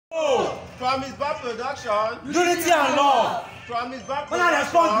From his back production. Unity and love. From his back When I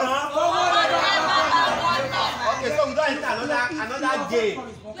respond now. Okay, so we don't enter another game.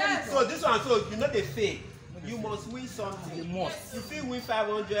 Yes. So this one, so you know the fake. You must win something. You must. If you win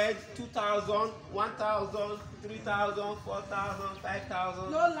 500, 2,000, 1,000, 3,000, 4,000,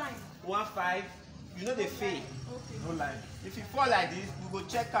 5,000. No line. 1,500. You know the fake. Okay. No line. If you fall like this, we go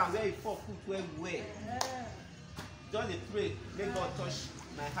check out where you fall, put where. Just dey pray, make God touch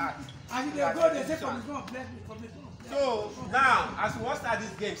my heart. And if they go, they say from his mouth, bless me, from his mouth. So now, as we wan start this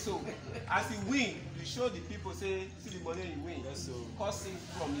game, so as you win, you show the people say, see the money you win. Yes, so cause it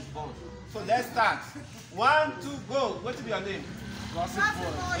from his bond. So let's start. 1, 2, go. What will be your name?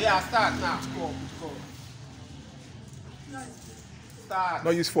 Yeah, start now. Go. Start.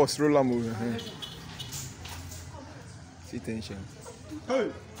 Not use force, roller move. See tension.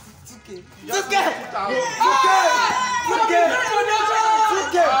 Hey. Okay.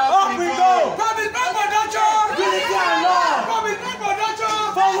 Up we go. Unity and love.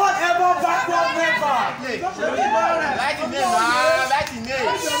 Forward ever, backward never. Like the name, like the name.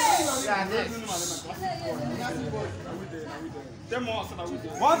 Yeah, next.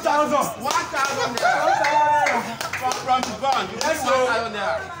 1,000. 1,000 naira. From the bond. You get 1,000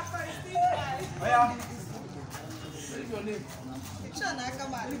 naira. What's your name?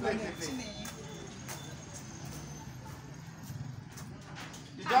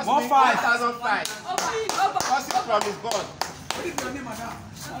 You just win 1,500. Cost it from his bond. What is your name, madam?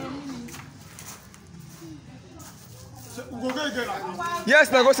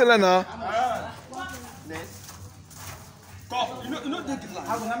 Yes, now go sell now. Next. You know take it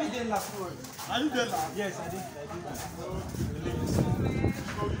last. I made the last one. Are you there last? Yes, I did.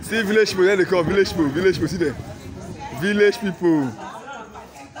 See village people, there they come. Village people, see them. Village people.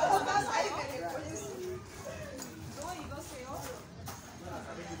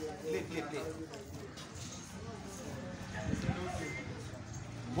 Play.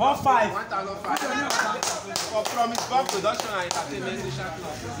 1,500. 1,500. From his back production and entertainment station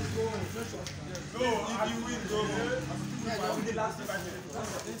club. No, if you win, go.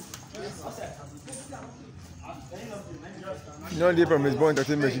 No, they from his born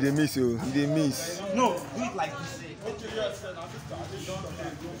entertainment, they miss you. They miss. No, do it like this.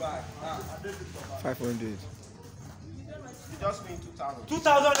 500. You just win 2,000.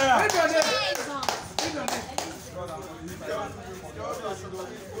 2,000 naira. 1,500.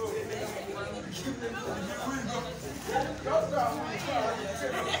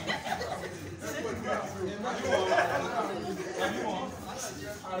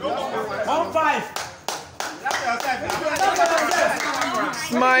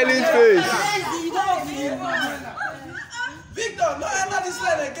 Smiling face. Victor, no enter this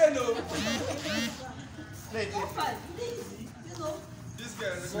line again, no. This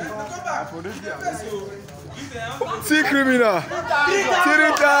girl, come back. See criminal. 3,000.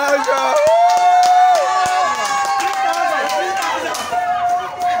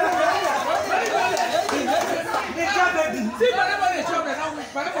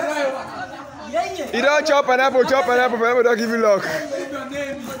 You don't chop pineapple, pineapple don't give you luck.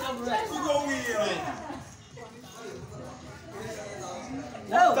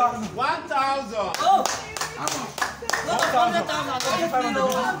 1,000. Oh! 1,000.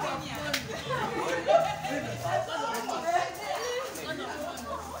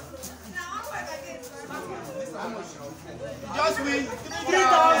 Just win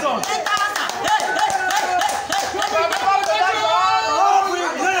 3,000.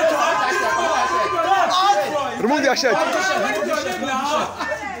 Remove their shirt.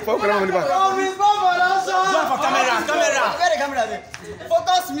 Fuck around the back. Camera. Where the camera there?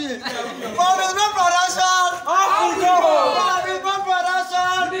 Focus me. Production.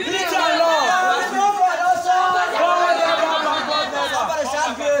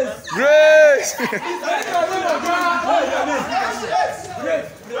 Grace.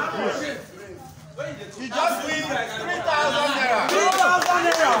 You just win 3,000 naira.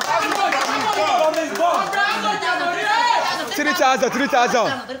 3,000.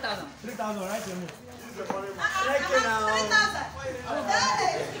 3,000, right?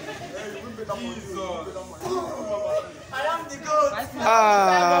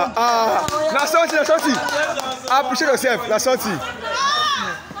 Now something. Appreciate yourself. Now something.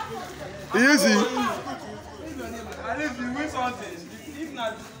 Easy. And if you win something, if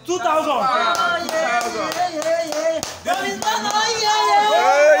not 2,000. Yeah.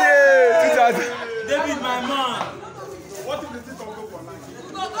 2,000. David, my man. What if the thing don't go for life?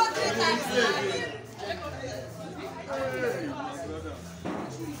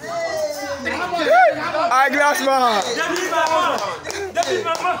 Eyeglass man. David,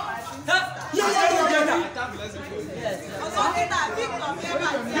 my man. This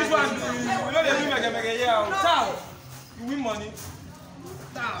one, you know they do mega yeah. Ciao. You win money.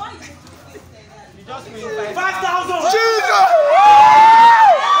 You just win 5,000. Jesus!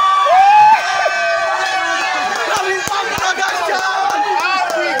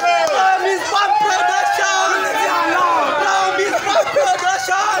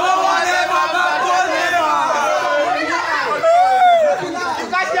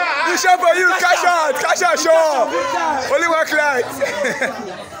 Show for you, cash out, show. Only one client.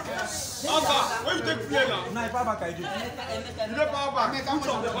 Where you take play now? Nah, power back I do. You don't power back. Which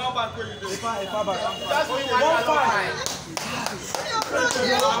of the power back where you do? Power back. Just win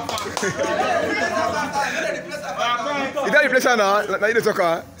 1,500. You don't replace her now. Now you don't talk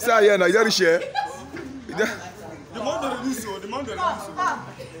her. Say yeah, now you don't share. The man don't release you. The man don't release you.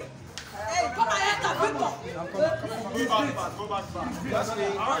 Hey, come and enter, Victor. Go back.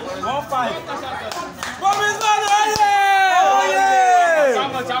 1-5. How much?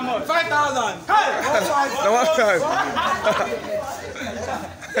 5,000. Hey! Now one time.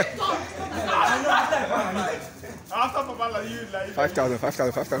 After Papa like you like 5,000. 5,000. You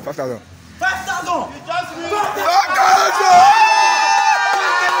just win 5,000.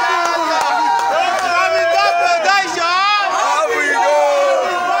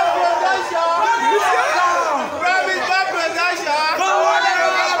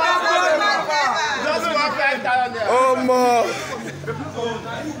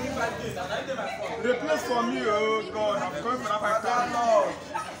 replace for me, oh God, I'm going for that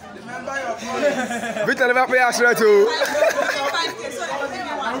 5,000. Remember your promise. Victor never pay us right too.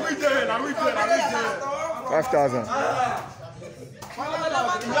 Are we there? 5,000.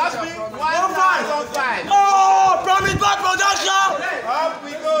 Just win 1,500. Oh, promise bad production. Up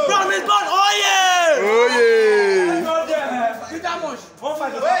we go. Promise bad. Oh yeah. Oh yeah.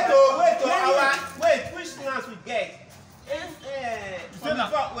 Wait, which ones we get?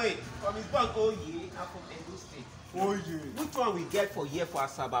 From his bank, oh yeah, and from Edo State. Oh yeah. Which one we get for here for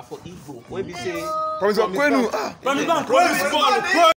Asaba, for Igbo? When we say Promise Kwenu. Promise bad. Promise God.